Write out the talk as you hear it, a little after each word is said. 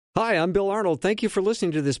Hi, I'm Bill Arnold. Thank you for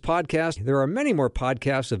listening to this podcast. There are many more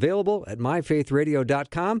podcasts available at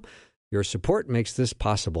myfaithradio.com. Your support makes this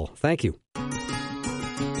possible. Thank you.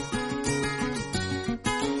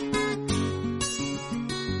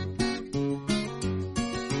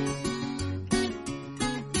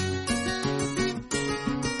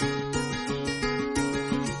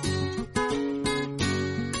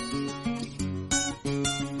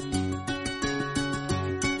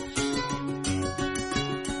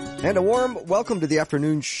 And a warm welcome to the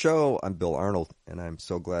afternoon show. I'm Bill Arnold, and I'm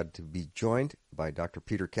so glad to be joined by Dr.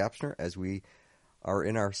 Peter Kapsner as we are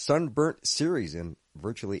in our Sunburnt series, and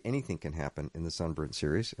virtually anything can happen in the Sunburnt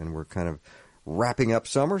series, and we're kind of wrapping up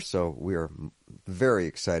summer, so we are very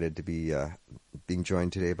excited to be being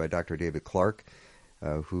joined today by Dr. David Clark,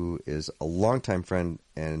 who is a longtime friend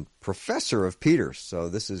and professor of Peter's, so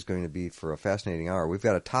this is going to be for a fascinating hour. We've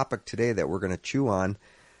got a topic today that we're going to chew on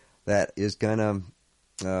that is going to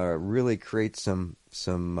really create some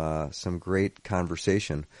great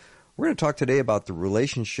conversation. We're going to talk today about the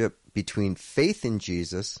relationship between faith in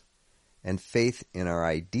Jesus and faith in our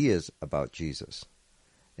ideas about Jesus.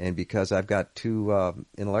 And because I've got two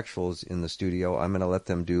intellectuals in the studio, I'm going to let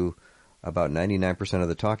them do about 99% of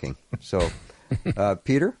the talking. So,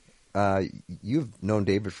 Peter, you've known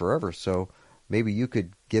David forever, so maybe you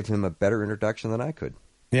could give him a better introduction than I could.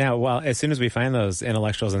 Yeah, well, as soon as we find those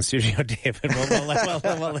intellectuals in studio, David, we'll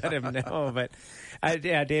let him know. But,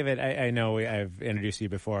 David, I know I've introduced you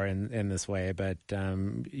before in this way, but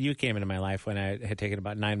you came into my life when I had taken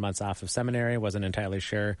about 9 months off of seminary. Wasn't entirely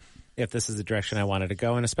sure if this is the direction I wanted to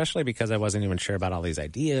go, and especially because I wasn't even sure about all these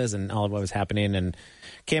ideas and all of what was happening, and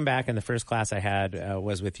came back, and the first class I had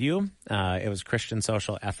was with you. It was Christian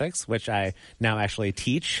Social Ethics, which I now actually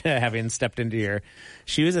teach, having stepped into your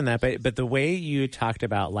shoes in that. But the way you talked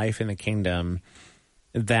about life in the kingdom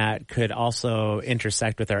that could also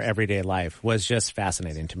intersect with our everyday life was just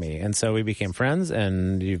fascinating to me. And so we became friends,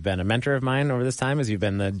 and you've been a mentor of mine over this time, as you've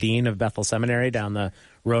been the dean of Bethel Seminary down the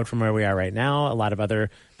road from where we are right now. A lot of other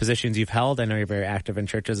positions you've held. I know you're very active in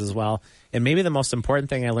churches as well. And maybe the most important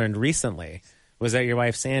thing I learned recently was that your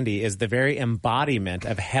wife, Sandy, is the very embodiment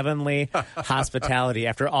of heavenly hospitality.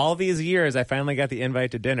 After all these years, I finally got the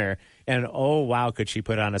invite to dinner, and oh, wow, could she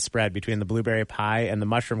put on a spread between the blueberry pie and the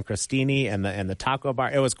mushroom crostini and the taco bar.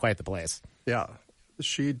 It was quite the place. Yeah,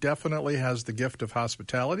 she definitely has the gift of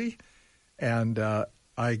hospitality, and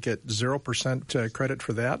I get 0% credit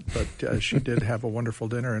for that, but she did have a wonderful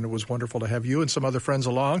dinner, and it was wonderful to have you and some other friends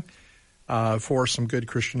along. For some good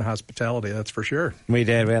Christian hospitality, that's for sure. We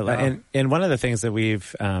did. And one of the things that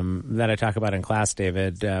that I talk about in class,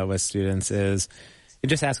 David, with students is you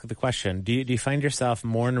just ask the question, do you find yourself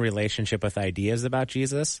more in a relationship with ideas about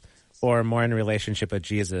Jesus or more in a relationship with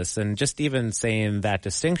Jesus? And just even saying that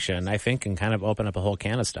distinction, I think, can kind of open up a whole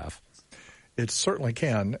can of stuff. It certainly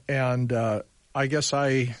can. And I guess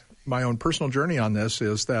my own personal journey on this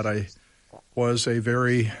is that I was a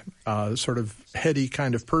very sort of heady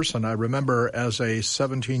kind of person. I remember as a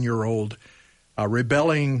 17-year-old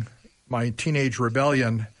rebelling, my teenage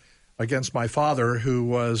rebellion against my father, who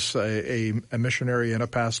was a missionary and a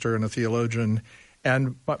pastor and a theologian.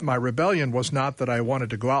 And my rebellion was not that I wanted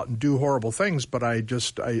to go out and do horrible things, but I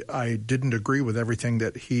didn't agree with everything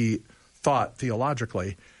that he thought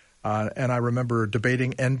theologically. And I remember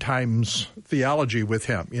debating end times theology with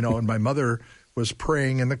him, and my mother was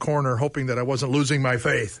praying in the corner, hoping that I wasn't losing my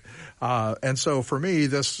faith. And so for me,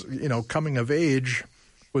 this, coming of age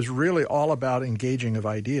was really all about engaging of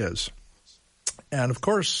ideas. And of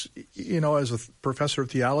course, as a professor of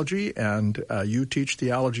theology, and you teach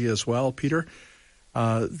theology as well, Peter,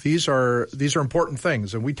 these are important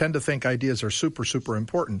things. And we tend to think ideas are super, super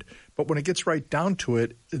important. But when it gets right down to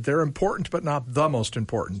it, they're important, but not the most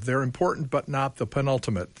important. They're important, but not the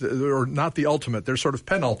penultimate, or not the ultimate. They're sort of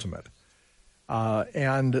penultimate.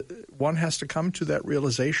 And one has to come to that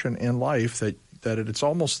realization in life that it's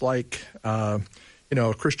almost like, a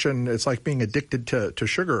Christian, it's like being addicted to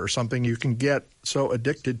sugar or something. You can get so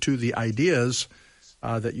addicted to the ideas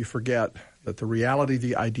that you forget that the reality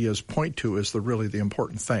the ideas point to is really the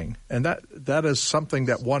important thing. And that is something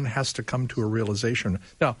that one has to come to a realization.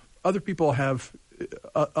 Now, other people have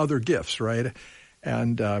other gifts, right?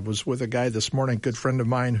 And I was with a guy this morning, a good friend of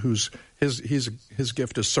mine, whose his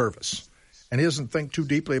gift is service. And he doesn't think too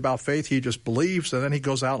deeply about faith. He just believes, and then he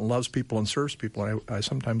goes out and loves people and serves people. And I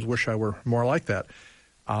sometimes wish I were more like that.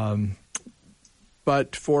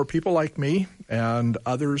 But for people like me and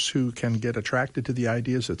others who can get attracted to the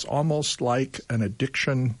ideas, it's almost like an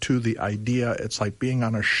addiction to the idea. It's like being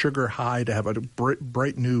on a sugar high to have a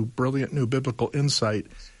brilliant new biblical insight.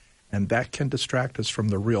 And that can distract us from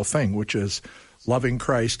the real thing, which is loving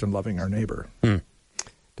Christ and loving our neighbor.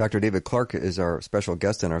 Dr. David Clark is our special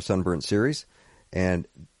guest in our Sunburnt series. And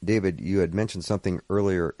David, you had mentioned something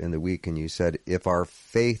earlier in the week, and you said if our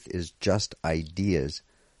faith is just ideas,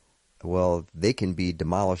 well, they can be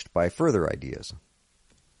demolished by further ideas.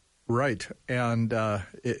 Right. And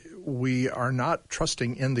we are not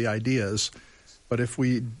trusting in the ideas, but if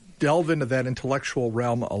we delve into that intellectual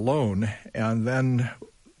realm alone, and then,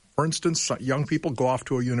 for instance, young people go off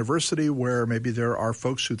to a university where maybe there are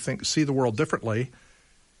folks who see the world differently,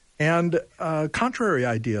 and contrary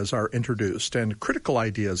ideas are introduced, and critical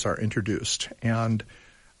ideas are introduced. And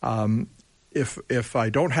if I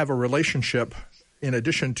don't have a relationship, in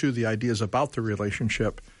addition to the ideas about the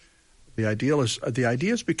relationship, the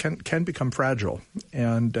ideas can become fragile.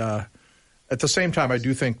 And at the same time, I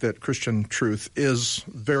do think that Christian truth is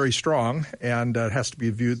very strong, and it has to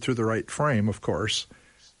be viewed through the right frame, of course.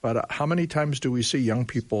 But how many times do we see young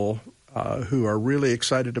people who are really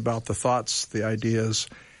excited about the thoughts, the ideas,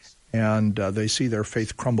 and they see their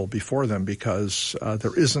faith crumble before them because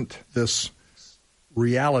there isn't this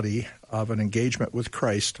reality of an engagement with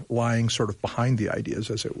Christ lying sort of behind the ideas,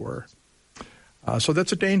 as it were. So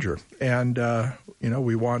that's a danger. And,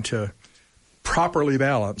 we want to properly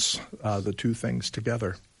balance the two things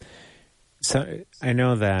together. So I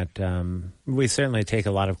know that we certainly take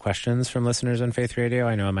a lot of questions from listeners on Faith Radio.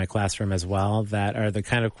 I know in my classroom as well that are the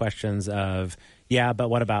kind of questions of, yeah, but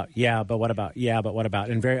what about? Yeah, but what about? Yeah, but what about?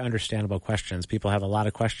 And very understandable questions. People have a lot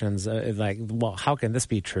of questions like, well, how can this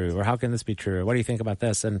be true? Or how can this be true? What do you think about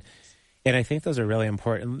this? And I think those are really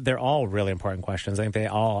important. They're all really important questions. I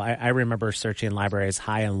think I remember searching libraries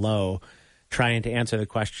high and low, trying to answer the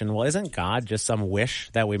question, well, isn't God just some wish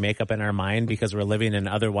that we make up in our mind because we're living an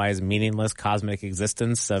otherwise meaningless cosmic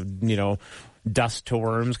existence of, dust to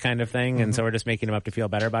worms kind of thing, and so we're just making them up to feel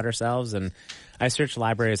better about ourselves? And I searched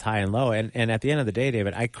libraries high and low, and at the end of the day,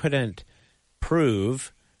 David, I couldn't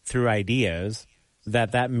prove through ideas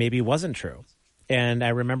that maybe wasn't true. And I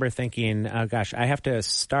remember thinking, oh, gosh, I have to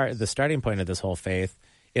start, the starting point of this whole faith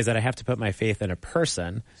is that I have to put my faith in a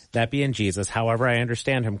person, that being Jesus. However I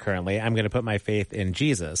understand him currently, I'm going to put my faith in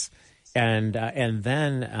Jesus. And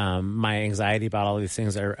then my anxiety about all these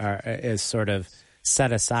things is sort of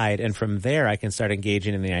set aside. And from there, I can start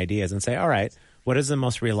engaging in the ideas and say, all right, what is the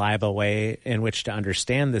most reliable way in which to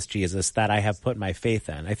understand this Jesus that I have put my faith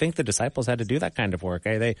in? I think the disciples had to do that kind of work.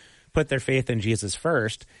 They put their faith in Jesus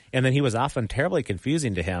first, and then he was often terribly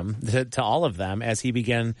confusing to all of them as he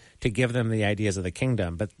began to give them the ideas of the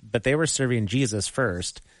kingdom. But they were serving Jesus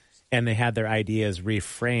first, and they had their ideas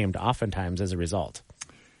reframed oftentimes as a result.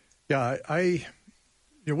 Yeah,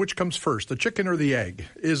 which comes first, the chicken or the egg?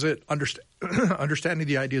 Is it understanding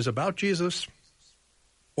the ideas about Jesus,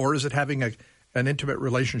 or is it having an intimate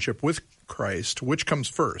relationship with Christ? Which comes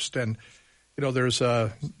first? And there's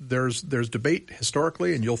debate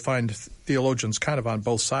historically, and you'll find theologians kind of on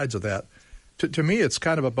both sides of that. To me, it's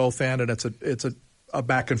kind of a both and it's a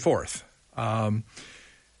back and forth. I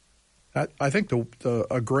think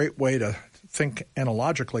a great way to think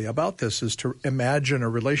analogically about this is to imagine a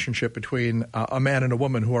relationship between a man and a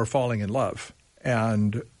woman who are falling in love,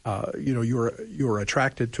 and you're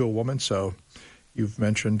attracted to a woman. So you've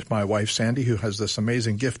mentioned my wife Sandy, who has this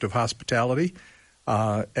amazing gift of hospitality,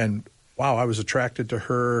 and wow, I was attracted to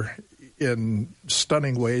her in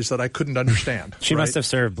stunning ways that I couldn't understand. She must have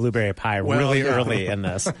served blueberry pie really early in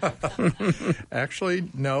this. Actually,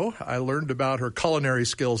 no. I learned about her culinary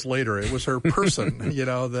skills later. It was her person,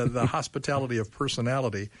 the hospitality of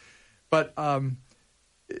personality. But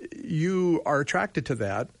you are attracted to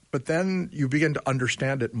that, but then you begin to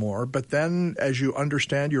understand it more. But then as you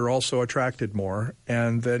understand, you're also attracted more,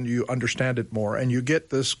 and then you understand it more, and you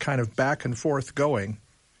get this kind of back and forth going.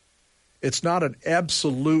 It's not an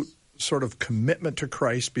absolute sort of commitment to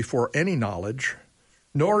Christ before any knowledge,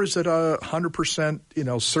 nor is it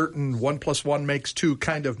 100%, certain 1 + 1 makes 2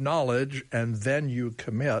 kind of knowledge, and then you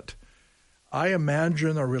commit. I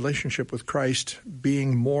imagine a relationship with Christ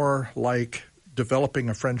being more like developing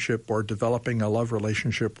a friendship or developing a love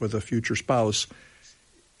relationship with a future spouse,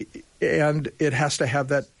 and it has to have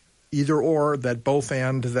that either or, that both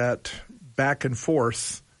and, that back and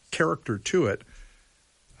forth character to it.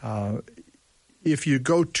 If you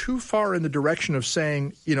go too far in the direction of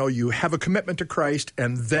saying, you have a commitment to Christ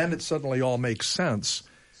and then it suddenly all makes sense,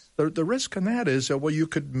 the risk in that is that, you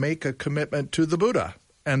could make a commitment to the Buddha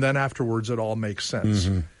and then afterwards it all makes sense.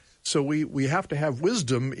 Mm-hmm. So we have to have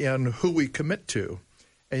wisdom in who we commit to.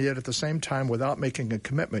 And yet at the same time, without making a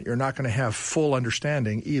commitment, you're not going to have full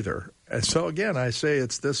understanding either. And so again, I say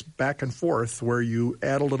it's this back and forth where you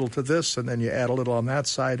add a little to this and then you add a little on that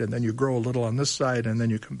side and then you grow a little on this side and then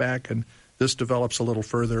you come back and this develops a little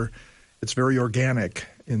further. It's very organic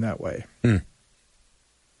in that way.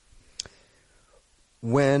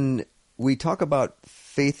 When we talk about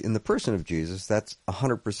faith in the person of Jesus, that's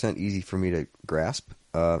 100% easy for me to grasp.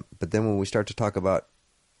 But then when we start to talk about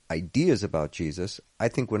ideas about Jesus, I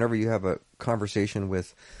think whenever you have a conversation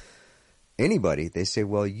with anybody, they say,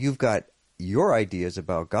 well, you've got your ideas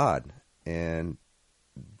about God, and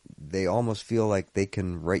they almost feel like they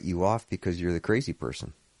can write you off because you're the crazy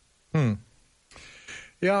person.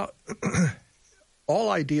 Yeah, all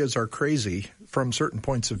ideas are crazy from certain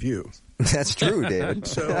points of view. That's true, David.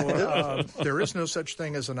 So there is no such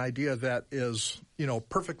thing as an idea that is,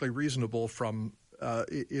 perfectly reasonable from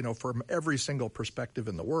every single perspective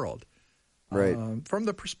in the world. Right. From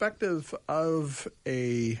the perspective of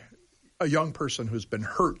a young person who's been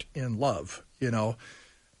hurt in love,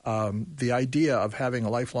 the idea of having a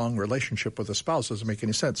lifelong relationship with a spouse doesn't make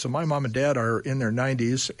any sense. So my mom and dad are in their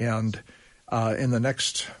 90s, and in the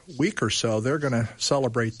next week or so, they're going to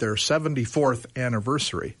celebrate their 74th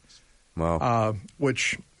anniversary. Wow.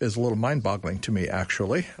 Which is a little mind-boggling to me,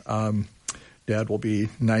 actually. Dad will be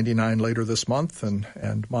 99 later this month,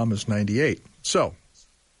 and Mom is 98. So,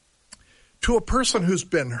 to a person who's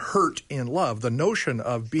been hurt in love, the notion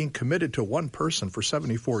of being committed to one person for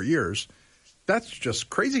 74 years, that's just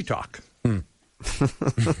crazy talk.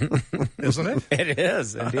 Isn't it? It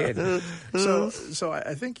is, indeed. So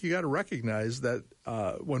I think you got to recognize that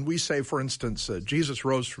when we say, for instance, Jesus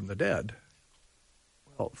rose from the dead,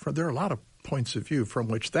 well, there are a lot of points of view from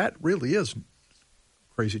which that really is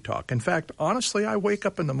crazy talk. In fact, honestly, I wake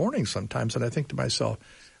up in the morning sometimes and I think to myself,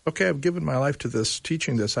 okay, I've given my life to this,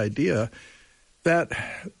 teaching this idea that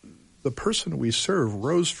the person we serve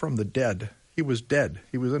rose from the dead. He was dead.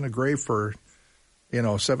 He was in a grave for,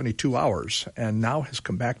 72 hours and now has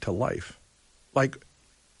come back to life. Like,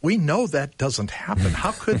 we know that doesn't happen.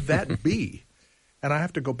 How could that be? And I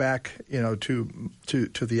have to go back, to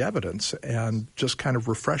the evidence and just kind of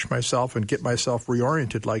refresh myself and get myself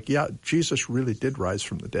reoriented. Like, yeah, Jesus really did rise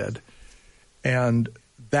from the dead. And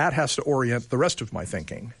that has to orient the rest of my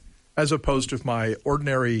thinking, as opposed to my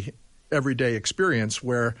ordinary everyday experience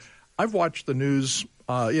where I've watched the news,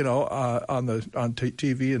 on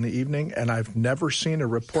TV in the evening, and I've never seen a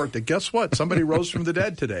report that, guess what, somebody rose from the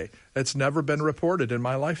dead today. It's never been reported in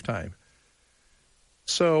my lifetime.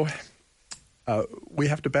 So we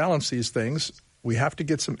have to balance these things. We have to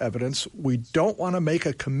get some evidence. We don't want to make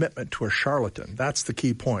a commitment to a charlatan. That's the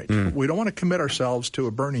key point. We don't want to commit ourselves to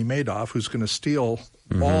a Bernie Madoff who's going to steal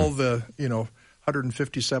all the,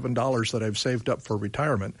 $157 that I've saved up for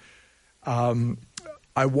retirement.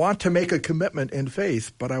 I want to make a commitment in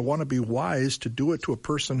faith, but I want to be wise to do it to a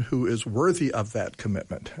person who is worthy of that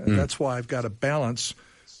commitment. And that's why I've got to balance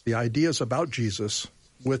the ideas about Jesus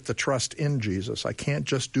with the trust in Jesus. I can't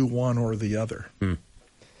just do one or the other.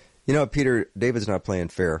 Peter, David's not playing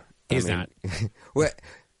fair. He's not.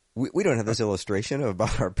 We don't have this illustration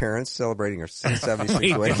about our parents celebrating our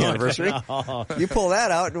 76th wedding anniversary. No. You pull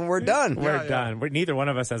that out and we're done. We're done. Neither one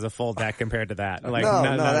of us has a full deck compared to that.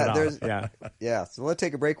 Not at all. Yeah. So let's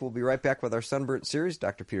take a break. We'll be right back with our Sunburnt series.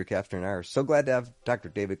 Dr. Peter Kapsner and I are so glad to have Dr.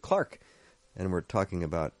 David Clark. And we're talking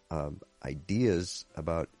about ideas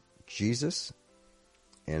about Jesus.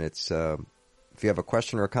 And it's if you have a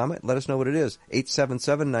question or a comment, let us know what it is.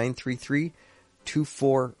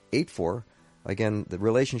 877-933-2484. Again, the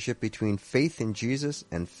relationship between faith in Jesus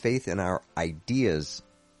and faith in our ideas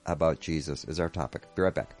about Jesus is our topic. Be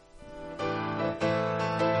right back.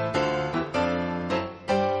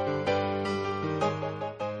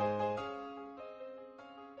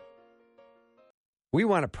 We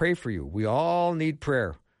want to pray for you. We all need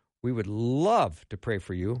prayer. We would love to pray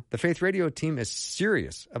for you. The Faith Radio team is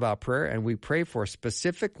serious about prayer, and we pray for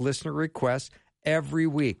specific listener requests every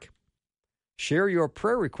week. Share your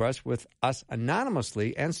prayer requests with us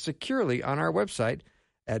anonymously and securely on our website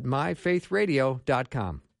at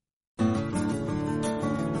myfaithradio.com.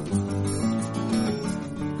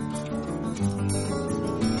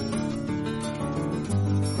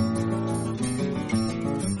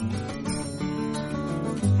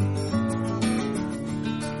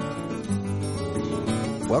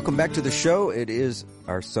 Welcome back to the show. It is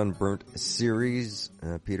our Sunburnt series.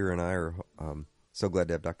 Peter and I are so glad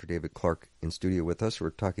to have Dr. David Clark in studio with us.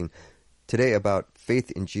 We're talking today about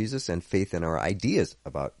faith in Jesus and faith in our ideas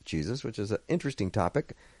about Jesus, which is an interesting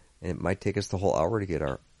topic. And it might take us the whole hour to get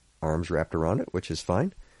our arms wrapped around it, which is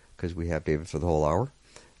fine because we have David for the whole hour.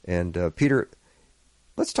 And Peter,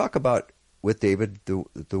 let's talk about, with David,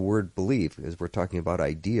 the word believe. As we're talking about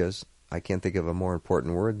ideas, I can't think of a more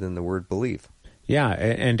important word than the word believe. Yeah,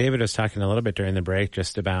 and David was talking a little bit during the break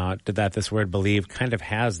just about that this word believe kind of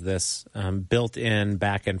has this built-in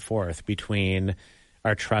back and forth between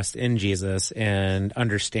our trust in Jesus and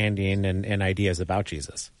understanding and ideas about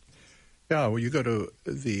Jesus. Yeah, well, you go to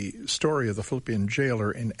the story of the Philippian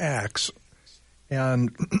jailer in Acts, and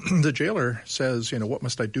the jailer says, what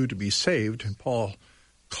must I do to be saved? And Paul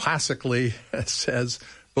classically says,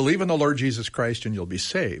 believe in the Lord Jesus Christ and you'll be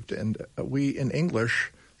saved. And we in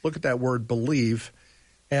English look at that word believe,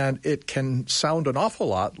 and it can sound an awful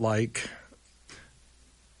lot like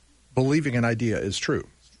believing an idea is true.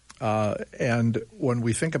 And when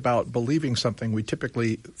we think about believing something, we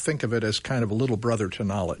typically think of it as kind of a little brother to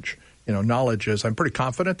knowledge. Knowledge is, I'm pretty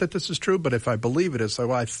confident that this is true, but if I believe it, it's like,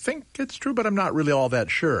 well, I think it's true, but I'm not really all that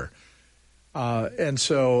sure. And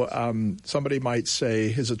so somebody might say,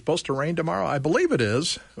 is it supposed to rain tomorrow? I believe it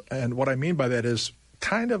is. And what I mean by that is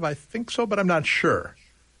kind of, I think so, but I'm not sure.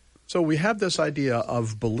 So we have this idea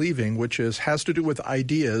of believing, which has to do with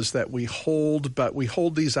ideas that we hold, but we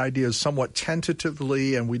hold these ideas somewhat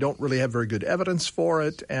tentatively, and we don't really have very good evidence for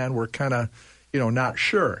it, and we're kind of, not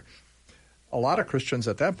sure. A lot of Christians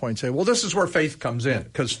at that point say, well, this is where faith comes in,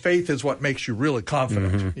 because faith is what makes you really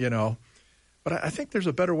confident, But I think there's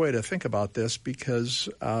a better way to think about this, because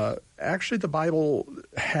actually the Bible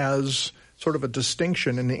has sort of a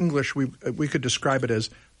distinction. In English, we could describe it as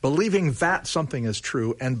believing that something is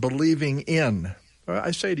true and believing in. I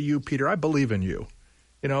say to you, Peter, I believe in you.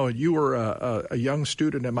 You were a young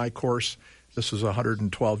student in my course. This was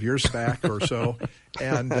 112 years back or so.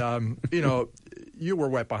 And, you were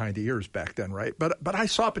wet behind the ears back then, right? But I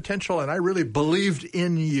saw potential, and I really believed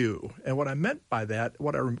in you. And what I meant by that,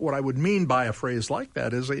 what I would mean by a phrase like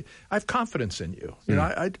that is I have confidence in you.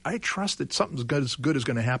 I trust that something good is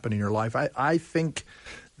going to happen in your life. I think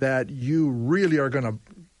that you really are going to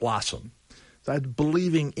blossom. That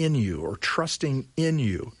believing in you or trusting in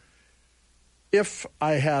you. If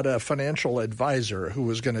I had a financial advisor who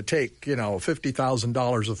was going to take,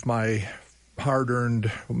 $50,000 of my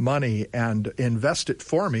hard-earned money and invest it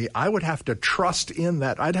for me, I would have to trust in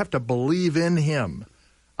that. I'd have to believe in him.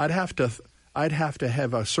 I'd have to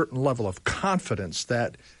have a certain level of confidence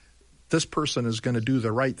that this person is going to do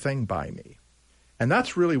the right thing by me. And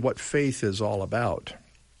that's really what faith is all about.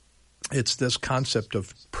 It's this concept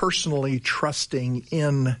of personally trusting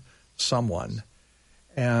in someone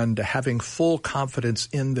and having full confidence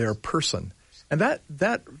in their person. And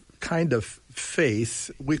that kind of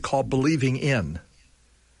faith we call believing in.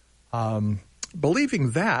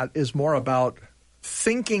 Believing that is more about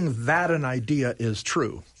thinking that an idea is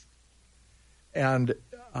true. And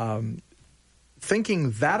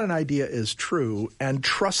thinking that an idea is true and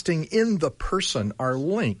trusting in the person are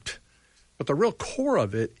linked. But the real core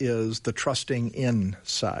of it is the trusting in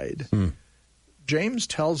side. James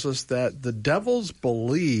tells us that the devils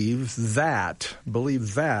believe that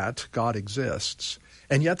God exists,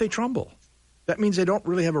 and yet they tremble. That means they don't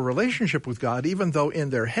really have a relationship with God, even though in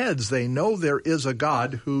their heads they know there is a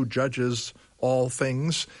God who judges all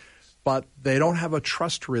things, but they don't have a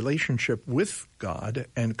trust relationship with God,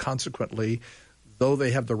 and consequently, though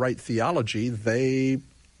they have the right theology, they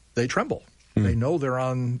tremble. They know they're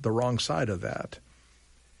on the wrong side of that.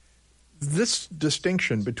 This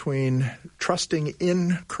distinction between trusting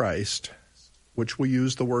in Christ, which we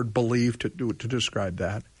use the word believe to describe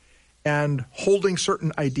that, and holding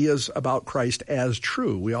certain ideas about Christ as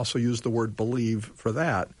true, we also use the word believe for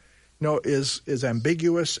that, is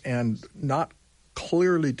ambiguous and not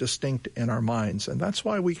clearly distinct in our minds. And that's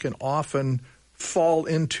why we can often fall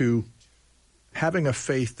into having a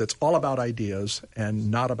faith that's all about ideas and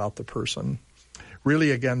not about the person.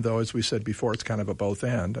 Really, again, though, as we said before, it's kind of a both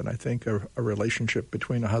and. And I think a relationship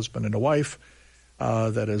between a husband and a wife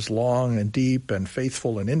that is long and deep and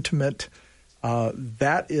faithful and intimate,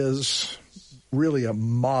 that is really a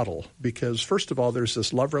model. Because, first of all, there's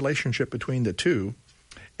this love relationship between the two.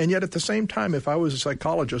 And yet at the same time, if I was a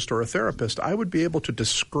psychologist or a therapist, I would be able to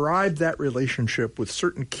describe that relationship with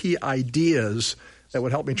certain key ideas that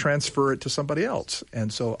would help me transfer it to somebody else.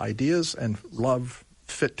 And so ideas and love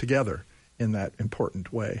fit together in that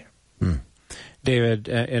important way. David,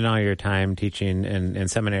 in all your time teaching in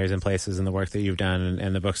seminaries and places and the work that you've done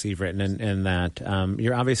and the books that you've written and that,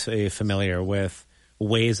 you're obviously familiar with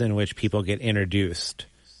ways in which people get introduced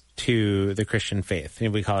to the Christian faith.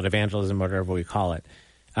 We call it evangelism, whatever we call it.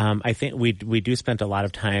 I think we do spend a lot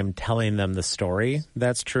of time telling them the story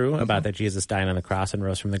that's true about that Jesus died on the cross and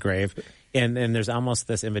rose from the grave. And there's almost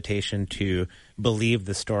this invitation to believe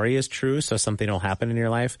the story is true so something will happen in your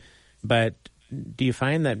life. But do you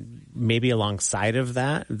find that maybe alongside of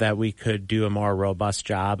that we could do a more robust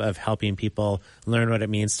job of helping people learn what it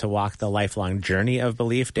means to walk the lifelong journey of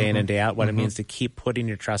belief day in and day out, what it means to keep putting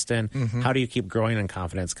your trust in? How do you keep growing in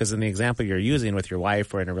confidence? Because in the example you're using with your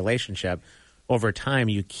wife or in a relationship, over time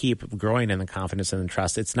you keep growing in the confidence and the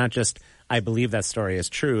trust. It's not just, I believe that story is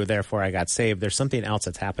true, therefore I got saved. There's something else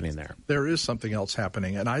that's happening there. There is something else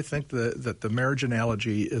happening, and I think that the marriage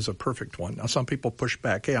analogy is a perfect one. Now, some people push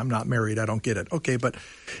back, hey, I'm not married, I don't get it. Okay, but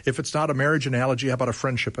if it's not a marriage analogy, how about a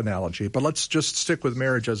friendship analogy? But let's just stick with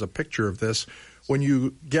marriage as a picture of this. When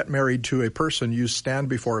you get married to a person, you stand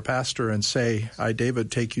before a pastor and say, I,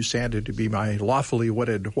 David, take you, Sandy, to be my lawfully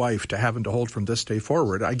wedded wife, to have and to hold from this day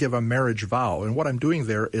forward. I give a marriage vow, and what I'm doing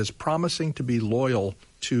there is promising to be loyal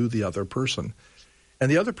to the other person. And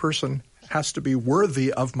the other person has to be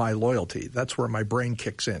worthy of my loyalty. That's where my brain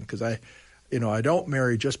kicks in, because I don't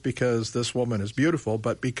marry just because this woman is beautiful,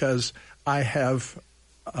 but because I have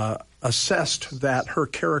assessed that her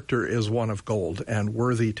character is one of gold and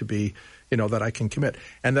worthy to be, that I can commit.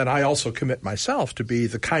 And then I also commit myself to be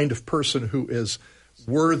the kind of person who is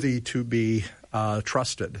worthy to be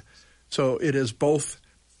trusted. So it is both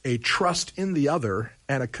a trust in the other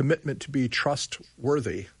and a commitment to be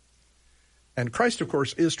trustworthy. And Christ, of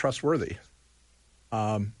course, is trustworthy.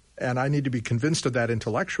 And I need to be convinced of that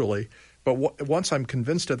intellectually. But once I'm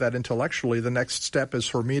convinced of that intellectually, the next step is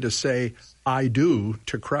for me to say, I do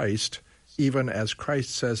to Christ, even as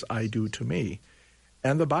Christ says, I do to me.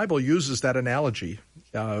 And the Bible uses that analogy.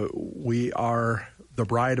 We are the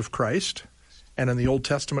bride of Christ. And in the Old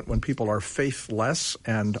Testament, when people are faithless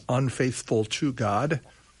and unfaithful to God,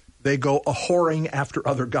 they go a-whoring after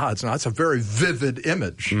other gods. Now, that's a very vivid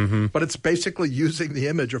image, but it's basically using the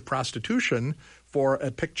image of prostitution for a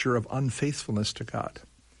picture of unfaithfulness to God.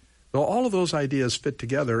 So all of those ideas fit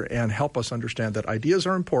together and help us understand that ideas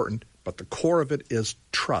are important, but the core of it is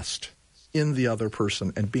trust in the other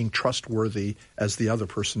person and being trustworthy as the other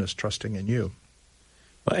person is trusting in you.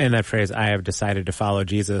 Well, in that phrase, I have decided to follow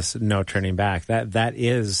Jesus, no turning back, that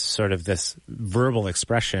is sort of this verbal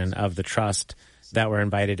expression of the trust that we're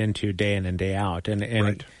invited into day in and day out. And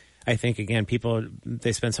right. I think, again, people,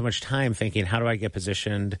 they spend so much time thinking, how do I get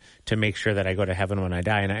positioned to make sure that I go to heaven when I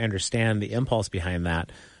die? And I understand the impulse behind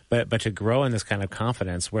that. But to grow in this kind of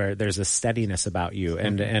confidence where there's a steadiness about you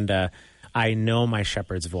and I know my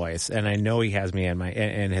shepherd's voice, and I know he has me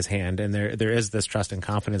in his hand, and there is this trust and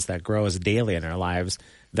confidence that grows daily in our lives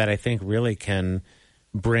that I think really can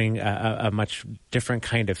bring a much different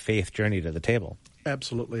kind of faith journey to the table.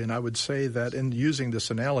 Absolutely, and I would say that in using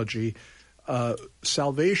this analogy,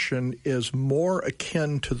 salvation is more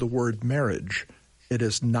akin to the word marriage. It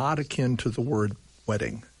is not akin to the word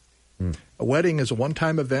wedding. A wedding is a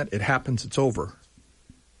one-time event. It happens, it's over.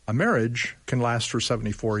 A marriage can last for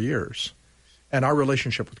 74 years. And our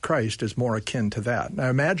relationship with Christ is more akin to that. Now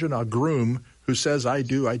imagine a groom who says, I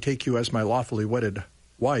take you as my lawfully wedded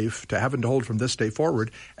wife to have and to hold from this day forward,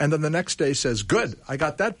 and then the next day says, good, I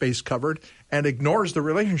got that base covered, and ignores the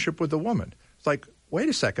relationship with the woman. It's like, wait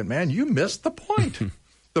a second, man, you missed the point.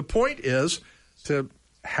 The point is to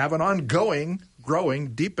have an ongoing,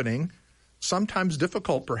 growing, deepening, sometimes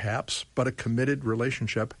difficult perhaps, but a committed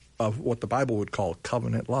relationship of what the Bible would call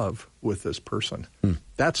covenant love with this person.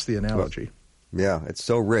 That's the analogy. Well, yeah, it's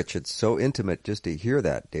so rich. It's so intimate just to hear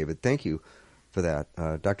that, David. Thank you for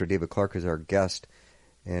that. Dr. David Clark is our guest,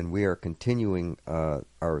 and we are continuing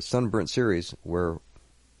our Sunburnt series where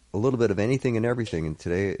a little bit of anything and everything, and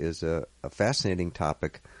today is a fascinating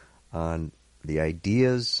topic on the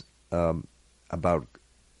ideas about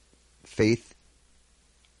faith,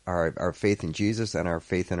 our faith in Jesus, and our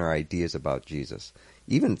faith in our ideas about Jesus.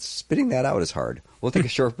 Even spitting that out is hard. We'll take a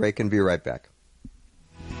short break and be right back.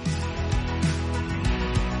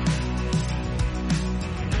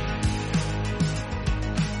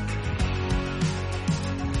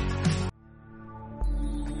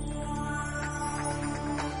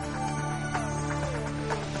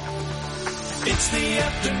 It's the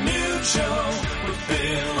afternoon show with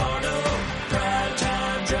Bill Arnold. Prime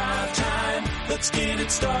time, drive time. Let's get it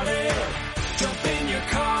started. Jump in your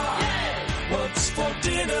car. Yeah. What's for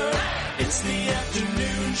dinner? Hey. It's the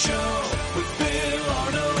afternoon show with Bill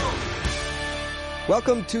Arnold.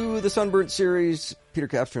 Welcome to the Sunburnt series. Peter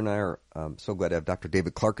Kapsner and I are so glad to have Dr.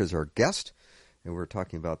 David Clark as our guest. And we're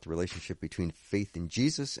talking about the relationship between faith in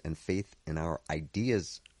Jesus and faith in our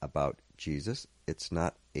ideas about Jesus. It's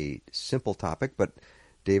not a simple topic, but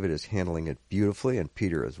David is handling it beautifully, and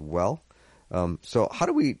Peter as well. So how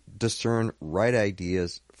do we discern right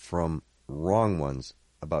ideas from wrong ones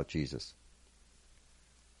about Jesus?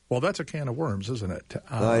 Well, that's a can of worms, isn't it?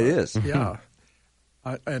 It is. Yeah.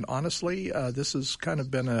 And honestly, this has kind of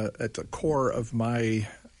been at the core of my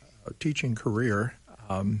teaching career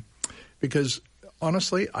because,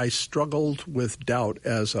 honestly, I struggled with doubt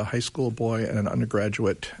as a high school boy and an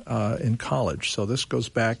undergraduate in college. So this goes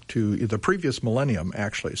back to the previous millennium,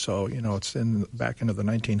 actually. So, it's back into the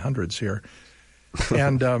 1900s here.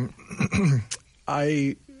 And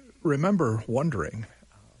I remember wondering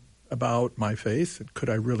about my faith. Could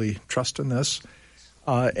I really trust in this?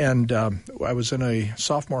 And I was in a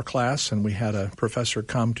sophomore class, and we had a professor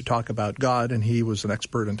come to talk about God, and he was an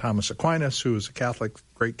expert in Thomas Aquinas, who was a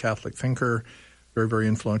great Catholic thinker, very, very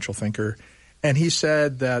influential thinker. And he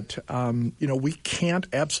said that, we can't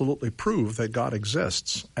absolutely prove that God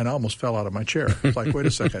exists. And I almost fell out of my chair. It's like, wait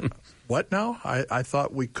a second, what now? I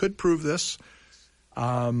thought we could prove this.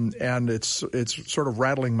 And it's sort of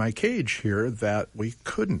rattling my cage here that we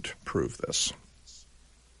couldn't prove this.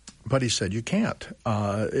 But he said you can't.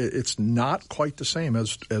 It's not quite the same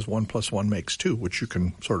as 1 + 1 makes 2, which you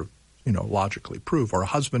can sort of, logically prove. Or a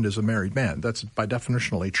husband is a married man. That's by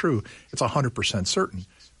definitionally true. It's 100% certain.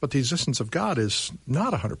 But the existence of God is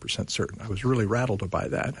not 100% certain. I was really rattled by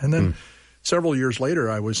that. And then several years later,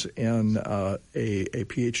 I was in a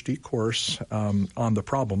PhD course on the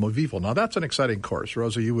problem of evil. Now, that's an exciting course.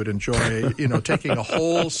 Rosa, you would enjoy, taking a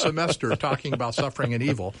whole semester talking about suffering and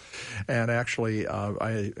evil. And actually,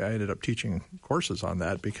 I ended up teaching courses on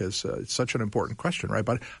that because it's such an important question, right?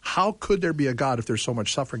 But how could there be a God if there's so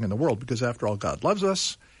much suffering in the world? Because after all, God loves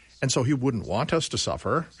us, and so he wouldn't want us to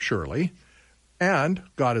suffer, surely. And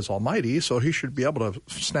God is almighty, so he should be able to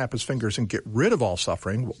snap his fingers and get rid of all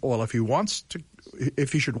suffering. Well, if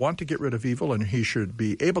he should want to get rid of evil, and he should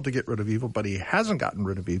be able to get rid of evil, but he hasn't gotten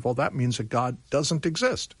rid of evil, that means that God doesn't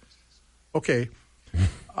exist. Okay,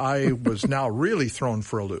 I was now really thrown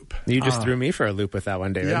for a loop. You just threw me for a loop with that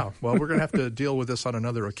one, David. Yeah, well, we're going to have to deal with this on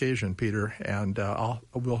another occasion, Peter, and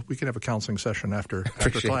we can have a counseling session after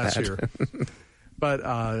class here.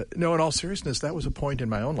 But no, in all seriousness, that was a point in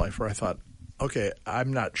my own life where I thought, okay,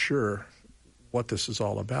 I'm not sure what this is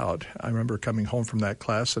all about. I remember coming home from that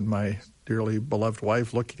class, and my dearly beloved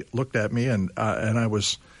wife looked at me, and I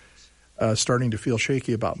was starting to feel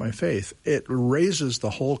shaky about my faith. It raises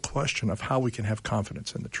the whole question of how we can have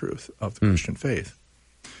confidence in the truth of the Christian faith.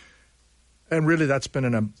 And really, that's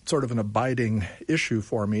been sort of an abiding issue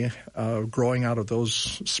for me, growing out of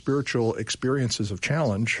those spiritual experiences of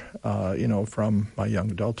challenge, from my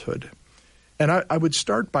young adulthood. And I would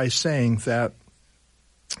start by saying that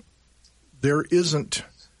there isn't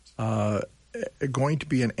going to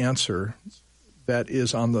be an answer that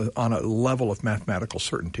is on a level of mathematical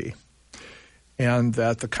certainty, and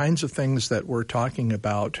that the kinds of things that we're talking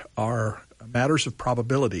about are matters of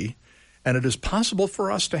probability, and it is possible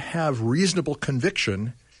for us to have reasonable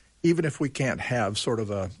conviction even if we can't have sort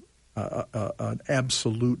of an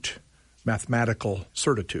absolute mathematical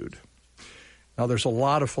certitude. Now, there's a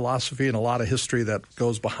lot of philosophy and a lot of history that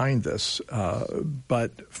goes behind this,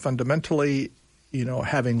 but fundamentally,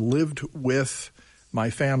 having lived with my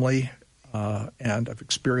family, and I've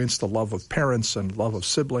experienced the love of parents and love of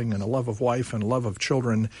sibling and a love of wife and love of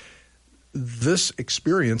children, this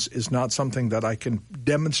experience is not something that I can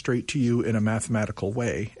demonstrate to you in a mathematical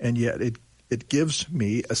way, and yet it gives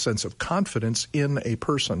me a sense of confidence in a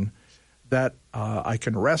person that I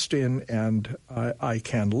can rest in and I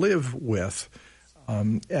can live with.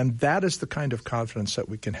 And that is the kind of confidence that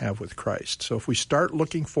we can have with Christ. So if we start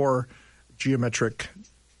looking for geometric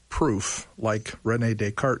proof like René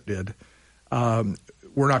Descartes did,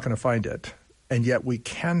 we're not going to find it. And yet we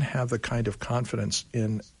can have the kind of confidence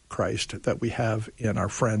in Christ that we have in our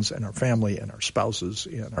friends and our family and our spouses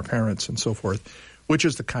and our parents and so forth, which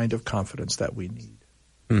is the kind of confidence that we need.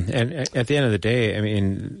 And at the end of the day, I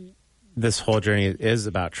mean, this whole journey is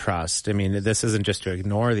about trust. I mean, this isn't just to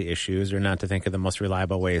ignore the issues or not to think of the most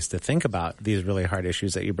reliable ways to think about these really hard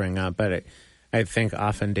issues that you bring up. But I think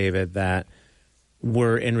often, David, that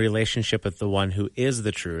we're in relationship with the one who is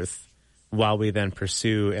the truth while we then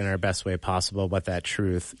pursue in our best way possible what that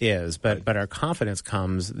truth is. But our confidence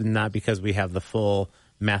comes not because we have the full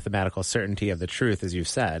mathematical certainty of the truth, as you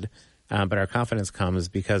said, but our confidence comes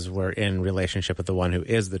because we're in relationship with the one who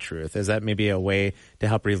is the truth. Is that maybe a way to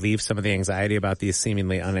help relieve some of the anxiety about these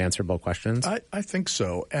seemingly unanswerable questions? I think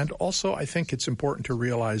so. And also I think it's important to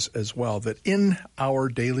realize as well that in our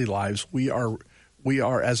daily lives we are,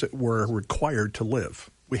 as it were, required to live.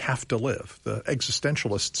 We have to live. The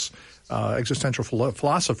existentialists, existential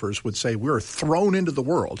philosophers would say we're thrown into the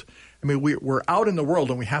world. I mean, we're out in the world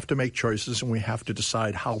and we have to make choices and we have to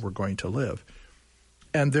decide how we're going to live.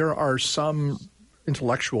 And there are some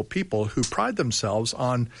intellectual people who pride themselves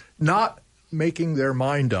on not making their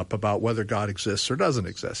mind up about whether God exists or doesn't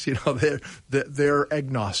exist. They're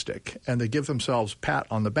agnostic, and they give themselves a pat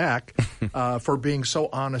on the back for being so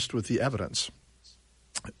honest with the evidence.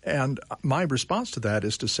 And my response to that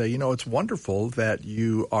is to say, it's wonderful that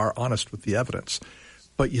you are honest with the evidence,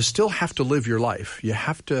 but you still have to live your life. You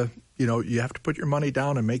have to, you have to put your money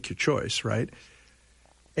down and make your choice, right?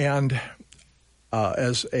 And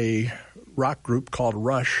as a rock group called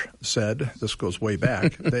Rush said, this goes way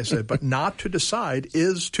back, they said, but not to decide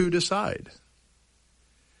is to decide.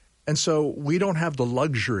 And so we don't have the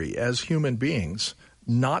luxury as human beings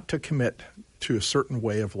not to commit to a certain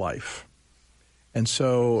way of life. And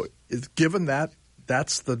so given that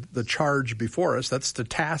that's the charge before us, that's the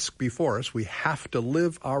task before us, we have to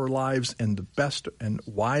live our lives in the best and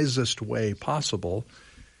wisest way possible.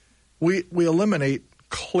 We eliminate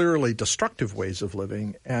clearly destructive ways of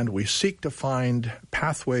living, and we seek to find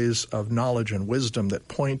pathways of knowledge and wisdom that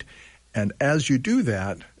point, and as you do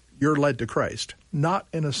that, you're led to Christ, not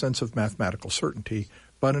in a sense of mathematical certainty,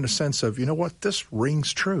 but in a sense of, this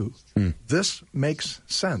rings true. This makes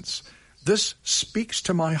sense. This speaks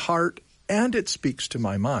to my heart and it speaks to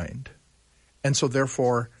my mind. And so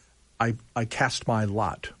therefore, I cast my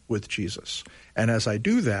lot with Jesus. And as I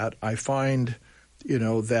do that, I find,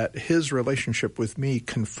 that his relationship with me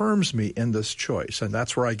confirms me in this choice. And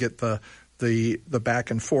that's where I get the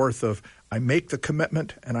back and forth of I make the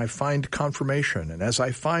commitment and I find confirmation. And as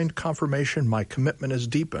I find confirmation, my commitment is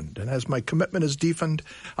deepened. And as my commitment is deepened,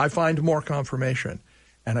 I find more confirmation.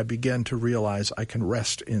 And I begin to realize I can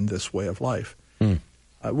rest in this way of life,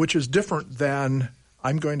 which is different than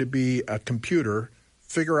I'm going to be a computer,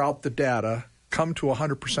 figure out the data, come to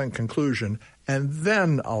 100% conclusion, and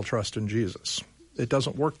then I'll trust in Jesus. It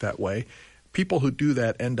doesn't work that way. People who do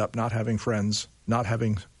that end up not having friends, not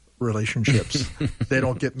having relationships. They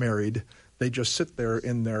don't get married. They just sit there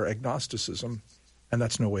in their agnosticism, and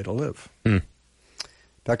that's no way to live.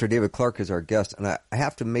 Dr. David Clark is our guest, and I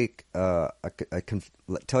have to make tell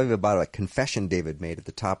you about a confession David made at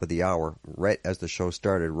the top of the hour, right as the show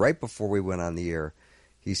started, right before we went on the air.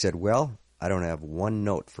 He said, "Well, I don't have one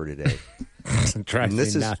note for today." Drives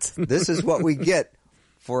me nuts. This is what we get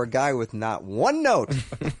for a guy with not one note.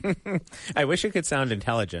 I wish it could sound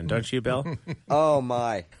intelligent, don't you, Bill? Oh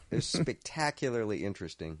my, it's spectacularly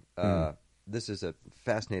interesting. This is a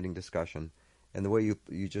fascinating discussion, and the way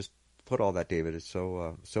you just put all that, David, is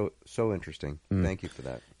so interesting. Thank you for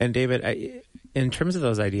that. And David, in terms of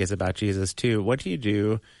those ideas about Jesus too, what do you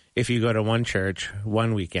do if you go to one church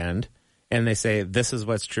one weekend and they say this is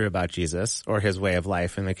what's true about Jesus or his way of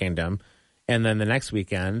life in the kingdom, and then the next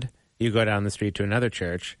weekend you go down the street to another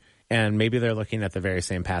church and maybe they're looking at the very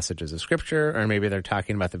same passages of Scripture, or maybe they're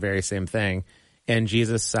talking about the very same thing, and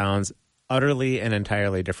Jesus sounds utterly and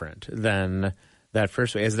entirely different than that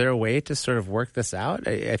first way. Is there a way to sort of work this out?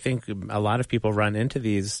 I think a lot of people run into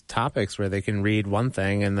these topics where they can read one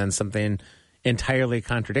thing and then something entirely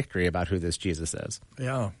contradictory about who this Jesus is.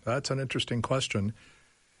 Yeah, that's an interesting question.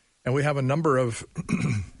 And we have a number of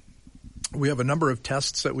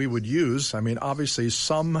tests that we would use. I mean, obviously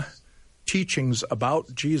some teachings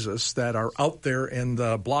about Jesus that are out there in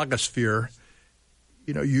the blogosphere,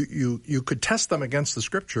 you could test them against the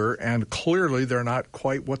Scripture, and clearly they're not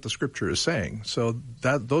quite what the Scripture is saying. So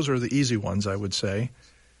those are the easy ones, I would say.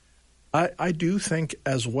 I do think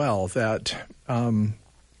as well that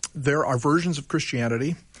there are versions of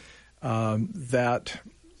Christianity that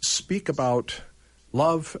speak about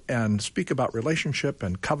love and speak about relationship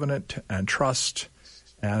and covenant and trust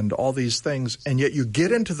and all these things, and yet you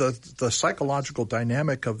get into the psychological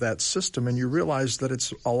dynamic of that system and you realize that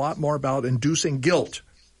it's a lot more about inducing guilt.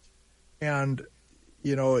 And,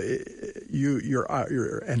 your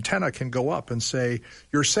antenna can go up and say,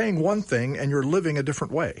 you're saying one thing and you're living a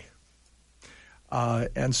different way.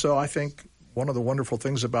 And so I think one of the wonderful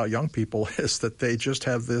things about young people is that they just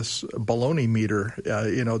have this baloney meter,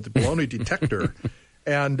 the baloney detector.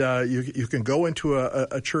 And you can go into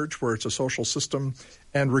a church where it's a social system,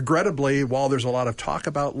 and regrettably, while there's a lot of talk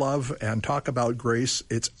about love and talk about grace,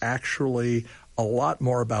 it's actually a lot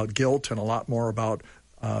more about guilt and a lot more about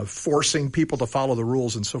forcing people to follow the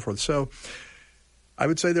rules and so forth. So I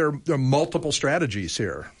would say there are multiple strategies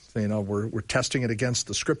here. We're testing it against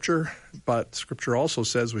the Scripture, but Scripture also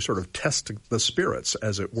says we sort of test the spirits,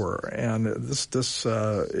 as it were. And this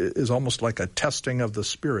is almost like a testing of the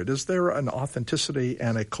Spirit. Is there an authenticity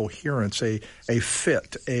and a coherence, a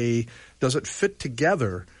fit? Does it fit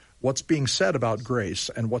together what's being said about grace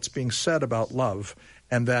and what's being said about love,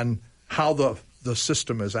 and then how the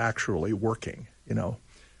system is actually working?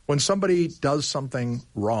 When somebody does something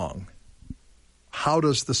wrong, how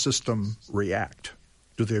does the system react?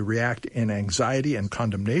 Do they react in anxiety and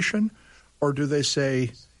condemnation? Or do they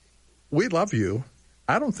say, we love you.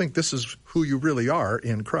 I don't think this is who you really are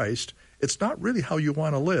in Christ. It's not really how you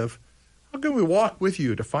want to live. How can we walk with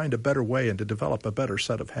you to find a better way and to develop a better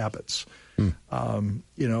set of habits? And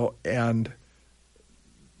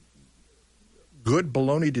good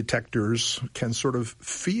baloney detectors can sort of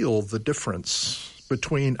feel the difference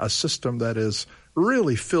between a system that is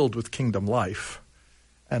really filled with kingdom life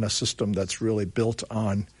and a system that's really built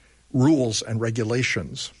on rules and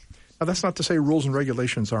regulations. Now, that's not to say rules and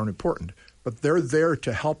regulations aren't important, but they're there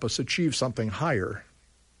to help us achieve something higher,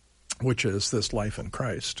 which is this life in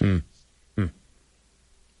Christ.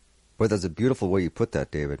 Boy, that's a beautiful way you put that,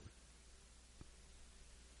 David.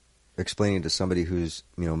 Explaining to somebody who's,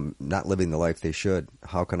 not living the life they should,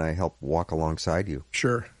 how can I help walk alongside you?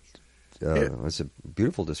 Sure. It's a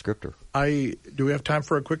beautiful descriptor. Do we have time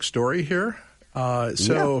for a quick story here? I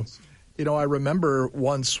remember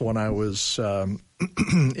once when I was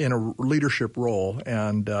in a leadership role,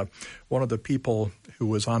 and one of the people who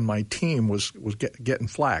was on my team was getting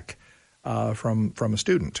flack from a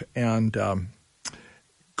student, and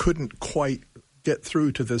couldn't quite get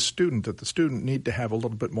through to this student that the student need to have a little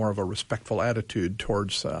bit more of a respectful attitude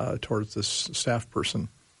towards this staff person.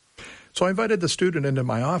 So I invited the student into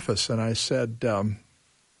my office, and I said,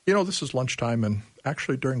 this is lunchtime, and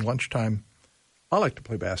actually during lunchtime, I like to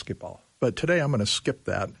play basketball. But today I'm going to skip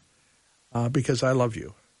that because I love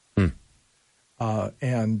you.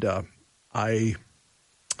 And I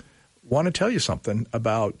want to tell you something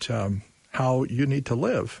about how you need to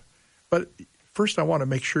live. But first, I want to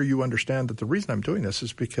make sure you understand that the reason I'm doing this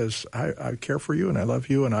is because I care for you and I love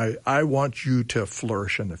you and I want you to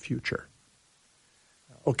flourish in the future.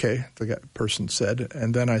 Okay, the person said.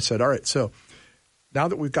 And then I said, all right, so now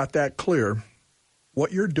that we've got that clear,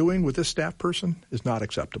 what you're doing with this staff person is not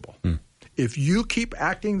acceptable. If you keep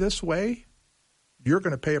acting this way, you're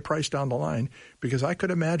going to pay a price down the line, because I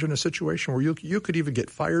could imagine a situation where you could even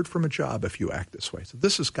get fired from a job if you act this way. So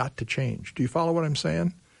this has got to change. Do you follow what I'm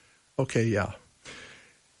saying? Okay, yeah.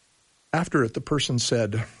 After it, the person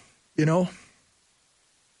said,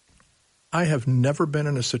 I have never been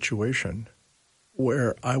in a situation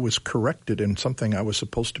where I was corrected in something I was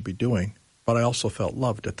supposed to be doing, but I also felt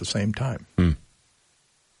loved at the same time.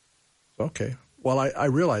 Okay. Well, I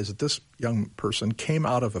realized that this young person came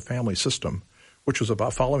out of a family system which was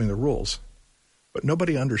about following the rules. But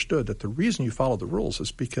nobody understood that the reason you follow the rules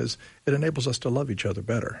is because it enables us to love each other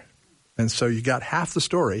better. And so you got half the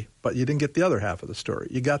story, but you didn't get the other half of the story.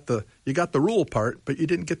 You got the rule part, but you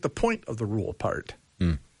didn't get the point of the rule part.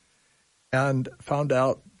 And found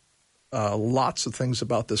out lots of things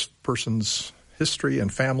about this person's history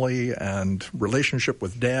and family and relationship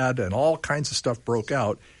with dad, and all kinds of stuff broke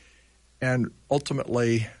out. And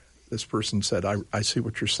ultimately, this person said, I see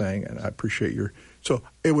what you're saying, and I appreciate your... So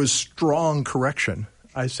it was strong correction.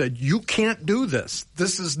 I said, you can't do this.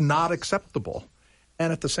 This is not acceptable.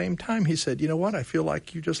 And at the same time, he said, you know what? I feel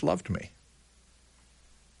like you just loved me.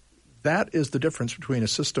 That is the difference between a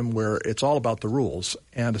system where it's all about the rules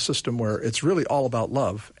and a system where it's really all about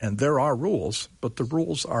love. And there are rules, but the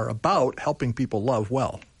rules are about helping people love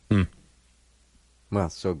well. Well,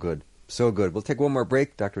 so good. So good. We'll take one more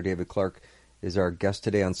break. Dr. David Clark is our guest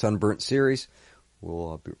today on Sunburnt Series.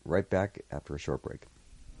 We'll be right back after a short break.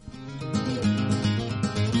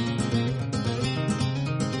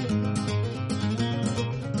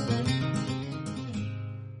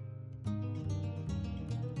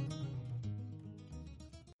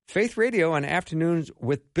 Faith Radio and Afternoons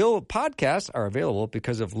with Bill podcasts are available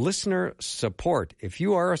because of listener support. If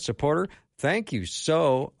you are a supporter, thank you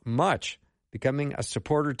so much. Becoming a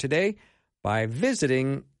supporter today by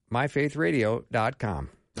visiting myfaithradio.com.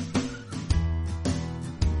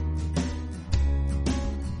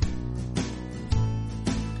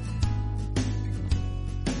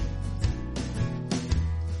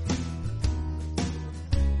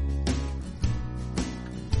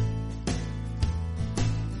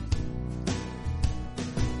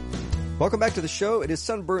 Welcome back to the show. It is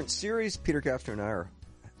Sunburnt Series. Peter Kapsner and I are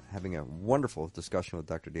having a wonderful discussion with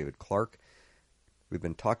Dr. David Clark. We've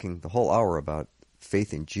been talking the whole hour about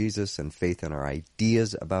faith in Jesus and faith in our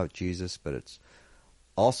ideas about Jesus, but it's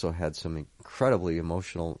also had some incredibly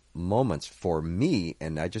emotional moments for me,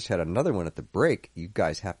 and I just had another one at the break. You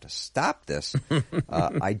guys have to stop this.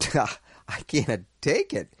 I can't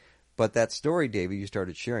take it. But that story, David, you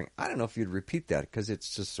started sharing, I don't know if you'd repeat that because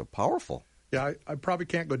it's just so powerful. Yeah, I probably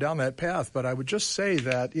can't go down that path, but I would just say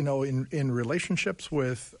that, you know, in relationships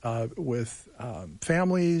with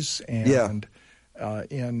families and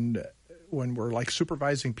in when we're like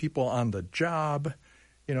supervising people on the job,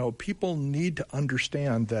 people need to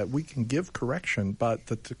understand that we can give correction, but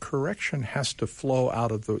that the correction has to flow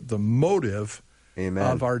out of the motive Amen.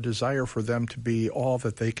 Of our desire for them to be all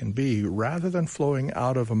that they can be, rather than flowing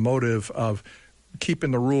out of a motive of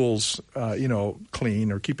keeping the rules,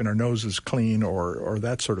 clean, or keeping our noses clean, or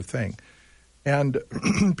that sort of thing. And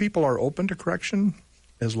people are open to correction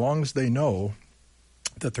as long as they know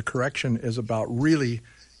that the correction is about really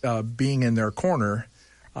being in their corner,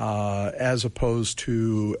 as opposed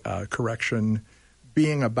to correction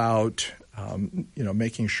being about,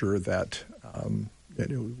 making sure that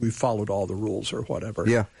we followed all the rules or whatever.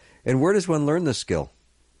 Yeah. And where does one learn this skill?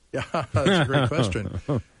 Yeah, that's a great question.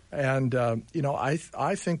 And,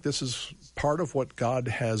 I think this is part of what God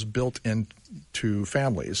has built into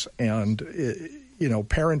families. And,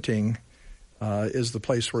 parenting is the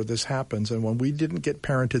place where this happens. And when we didn't get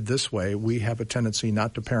parented this way, we have a tendency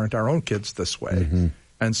not to parent our own kids this way. Mm-hmm.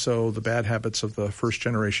 And so the bad habits of the first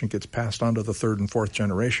generation gets passed on to the third and fourth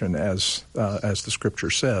generation, as the Scripture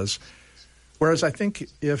says. Whereas I think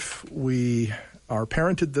if we are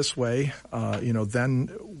parented this way,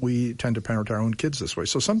 then we tend to parent our own kids this way.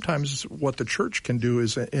 So sometimes what the church can do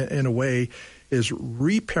is, in a way, is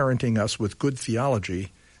reparenting us with good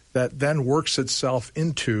theology that then works itself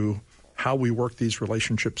into how we work these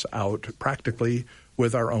relationships out practically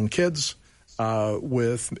with our own kids,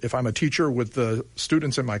 if I'm a teacher, with the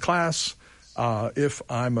students in my class. If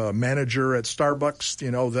I'm a manager at Starbucks,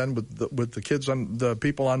 then with the kids, the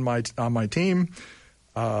people on my team,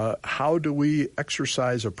 how do we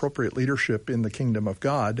exercise appropriate leadership in the kingdom of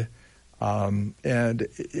God? And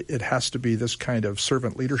it has to be this kind of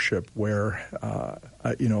servant leadership where,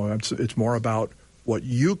 it's more about what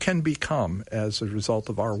you can become as a result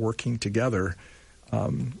of our working together.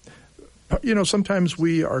 Sometimes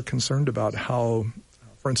we are concerned about how.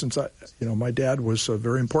 For instance, my dad was a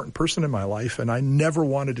very important person in my life, and I never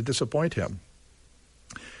wanted to disappoint him.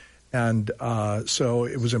 And so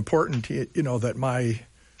it was important, that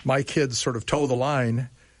my kids sort of toe the line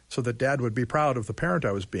so that Dad would be proud of the parent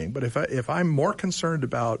I was being. But if I'm more concerned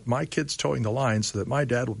about my kids toeing the line so that my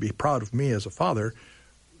dad will be proud of me as a father,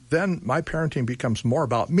 then my parenting becomes more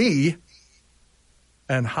about me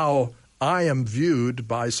and how I am viewed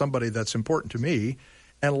by somebody that's important to me,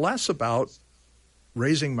 and less about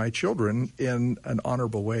raising my children in an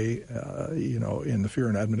honorable way, in the fear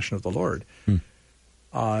and admonition of the Lord.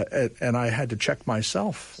 And I had to check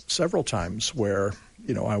myself several times where,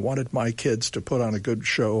 I wanted my kids to put on a good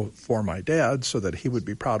show for my dad so that he would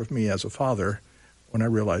be proud of me as a father, when I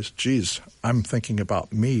realized, geez, I'm thinking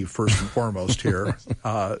about me first and foremost here,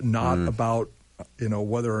 not about,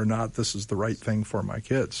 whether or not this is the right thing for my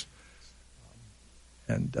kids.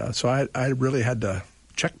 And so I really had to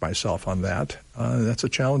check myself on that. That's a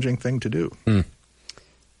challenging thing to do.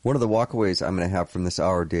 One of the walkaways I'm going to have from this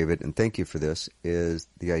hour, David, and thank you for this, is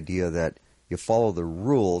the idea that you follow the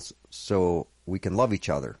rules so we can love each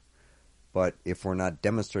other. But if we're not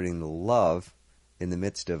demonstrating the love in the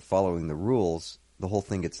midst of following the rules, the whole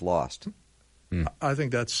thing gets lost. I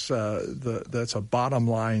think that's a bottom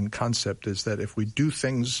line concept, is that if we do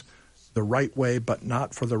things the right way but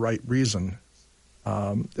not for the right reason,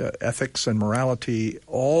 ethics and morality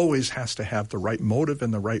always has to have the right motive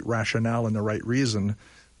and the right rationale and the right reason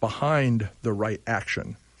behind the right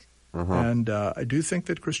action. And I do think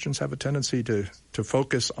that Christians have a tendency to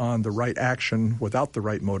focus on the right action without the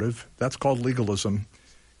right motive. That's called legalism,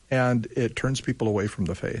 and it turns people away from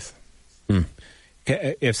the faith.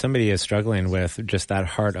 If somebody is struggling with just that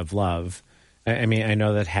heart of love, I mean, I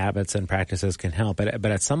know that habits and practices can help, but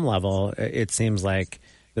at some level, it seems like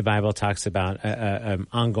the Bible talks about an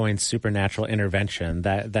ongoing supernatural intervention,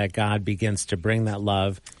 that God begins to bring that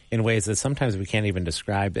love in ways that sometimes we can't even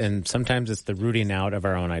describe. And sometimes it's the rooting out of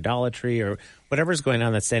our own idolatry or whatever's going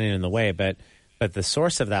on that's standing in the way. But the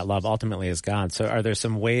source of that love ultimately is God. So are there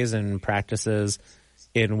some ways and practices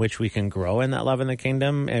in which we can grow in that love in the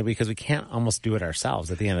kingdom? And because we can't almost do it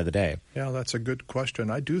ourselves at the end of the day. Yeah, that's a good question.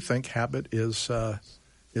 I do think habit is a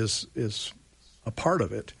part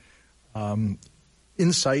of it.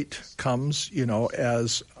 Insight comes,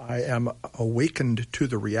 as I am awakened to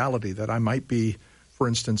the reality that I might be, for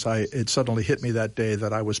instance, it suddenly hit me that day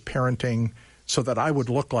that I was parenting so that I would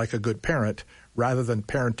look like a good parent rather than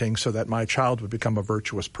parenting so that my child would become a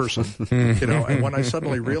virtuous person. And when I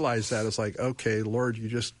suddenly realized that, it's like, okay, Lord, you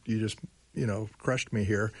just crushed me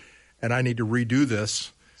here, and I need to redo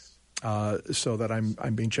this so that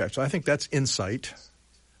I'm being checked. So I think that's insight.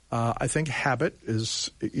 I think habit is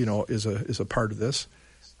a part of this.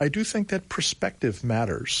 I do think that perspective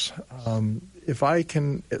matters. If I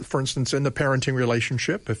can, for instance, in the parenting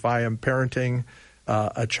relationship, if I am parenting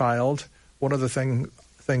a child, one of the things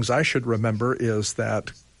things I should remember is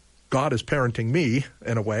that God is parenting me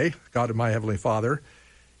in a way, God, my Heavenly Father,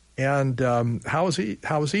 and how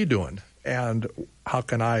is He doing, and how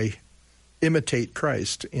can I imitate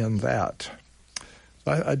Christ in that?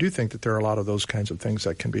 I do think that there are a lot of those kinds of things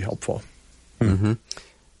that can be helpful. Mm-hmm.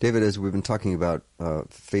 David, as we've been talking about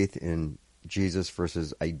faith in Jesus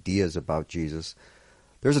versus ideas about Jesus,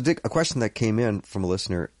 there's a question that came in from a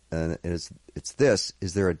listener, and it's this: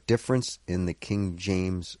 is there a difference in the King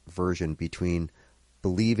James Version between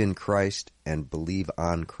believe in Christ and believe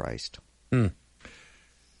on Christ?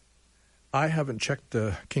 I haven't checked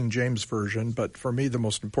the King James Version, but for me, the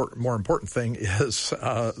more important thing is,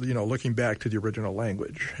 looking back to the original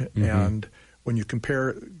language. Mm-hmm. And when you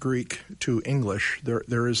compare Greek to English,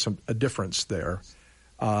 there is a difference there.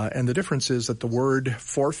 And the difference is that the word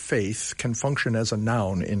for faith can function as a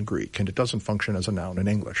noun in Greek, and it doesn't function as a noun in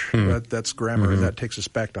English. Mm-hmm. That's grammar, mm-hmm. and that takes us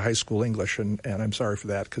back to high school English, and I'm sorry for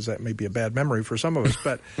that because that may be a bad memory for some of us.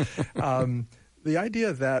 But the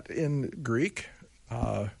idea that in Greek,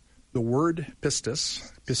 the word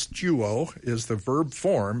pistis, pistuo, is the verb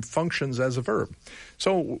form, functions as a verb.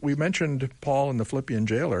 So we mentioned Paul and the Philippian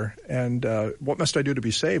jailer, and what must I do to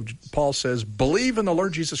be saved? Paul says, believe in the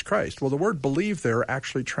Lord Jesus Christ. Well, the word believe there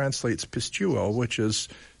actually translates pistuo, which is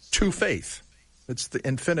to faith. It's the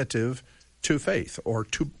infinitive to faith,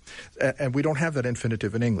 and we don't have that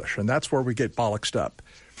infinitive in English, and that's where we get bollocksed up.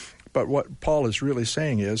 But what Paul is really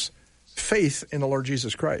saying is faith in the Lord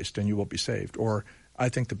Jesus Christ, and you will be saved. Or I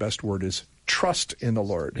think the best word is trust in the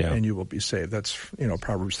Lord, and you will be saved. That's,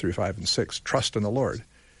 Proverbs 3, 5, and 6, trust in the Lord.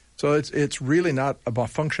 So it's really not a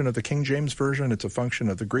function of the King James Version. It's a function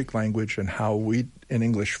of the Greek language and how we, in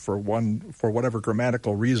English, for whatever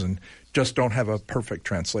grammatical reason, just don't have a perfect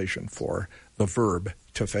translation for the verb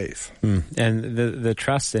to faith. And the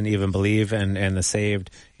trust and even believe and the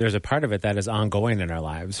saved, there's a part of it that is ongoing in our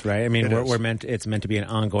lives, right? I mean, it's meant to be an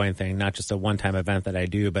ongoing thing, not just a one-time event that I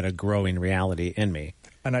do, but a growing reality in me.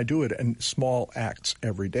 And I do it in small acts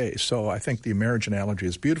every day. So I think the marriage analogy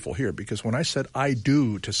is beautiful here, because when I said I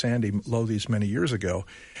do to Sandy Lothies many years ago,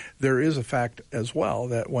 there is a fact as well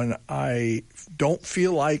that when I don't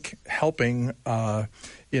feel like helping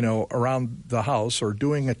around the house or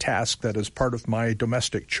doing a task that is part of my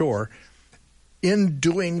domestic chore, in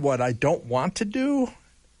doing what I don't want to do,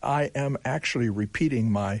 I am actually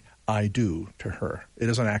repeating my I do to her. It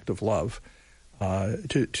is an act of love.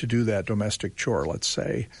 To do that domestic chore, let's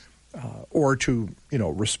say, or to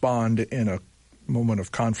respond in a moment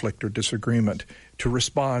of conflict or disagreement, to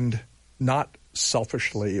respond not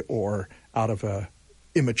selfishly or out of a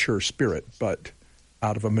immature spirit, but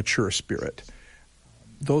out of a mature spirit.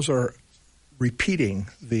 Those are repeating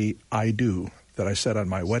the I do that I said on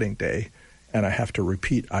my wedding day, and I have to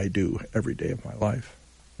repeat I do every day of my life.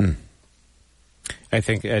 I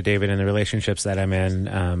think, David, in the relationships that I'm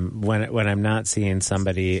in, when I'm not seeing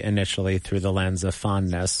somebody initially through the lens of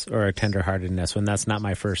fondness or tenderheartedness, when that's not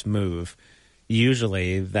my first move,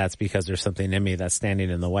 usually that's because there's something in me that's standing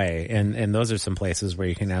in the way. And those are some places where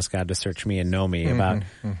you can ask God to search me and know me about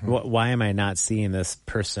why am I not seeing this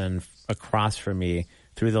person across from me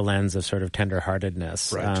through the lens of sort of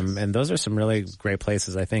tenderheartedness. Right. And those are some really great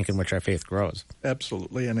places, I think, in which our faith grows.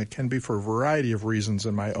 Absolutely. And it can be for a variety of reasons.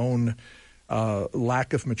 In my own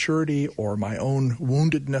lack of maturity or my own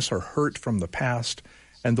woundedness or hurt from the past.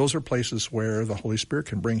 And those are places where the Holy Spirit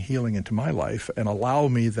can bring healing into my life and allow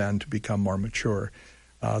me then to become more mature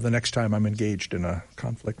the next time I'm engaged in a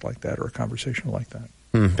conflict like that or a conversation like that.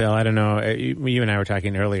 Bill, I don't know, you and I were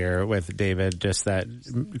talking earlier with David, just that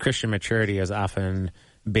Christian maturity is often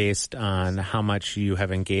based on how much you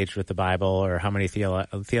have engaged with the Bible or how many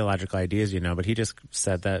theological ideas you know, but he just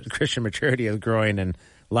said that Christian maturity is growing in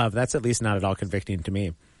love. That's at least not at all convicting to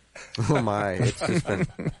me. Oh my, it's just been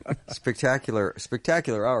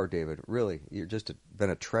spectacular hour, David. Really, you've just been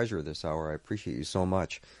a treasure this hour. I appreciate you so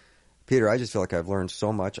much. Peter, I just feel like I've learned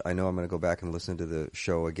so much. I know I'm going to go back and listen to the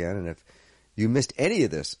show again, and if you missed any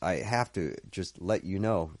of this, I have to just let you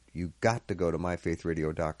know, you got to go to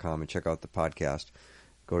myfaithradio.com and check out the podcast.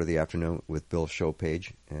 Go to the Afternoon with Bill show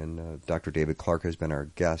page, and Dr. David Clark has been our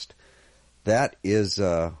guest. That is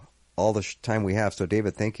all the time we have. So,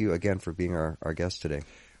 David, thank you again for being our guest today.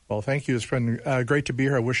 Well, thank you. It's been great to be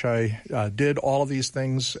here. I wish I did all of these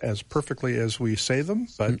things as perfectly as we say them,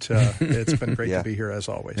 but it's been great to be here as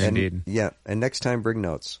always. Indeed. And next time bring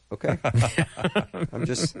notes, okay? I'm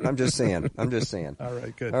just saying. All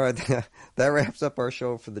right, good. All right, that wraps up our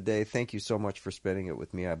show for the day. Thank you so much for spending it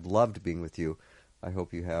with me. I've loved being with you. I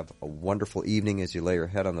hope you have a wonderful evening as you lay your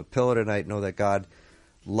head on the pillow tonight. Know that God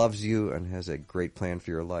loves you and has a great plan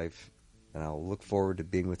for your life. And I'll look forward to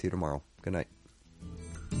being with you tomorrow. Good night.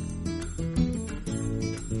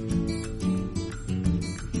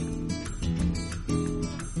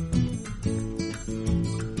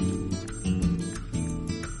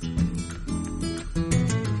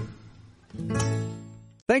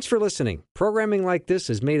 Thanks for listening. Programming like this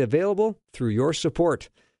is made available through your support.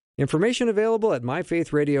 Information available at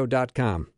myfaithradio.com.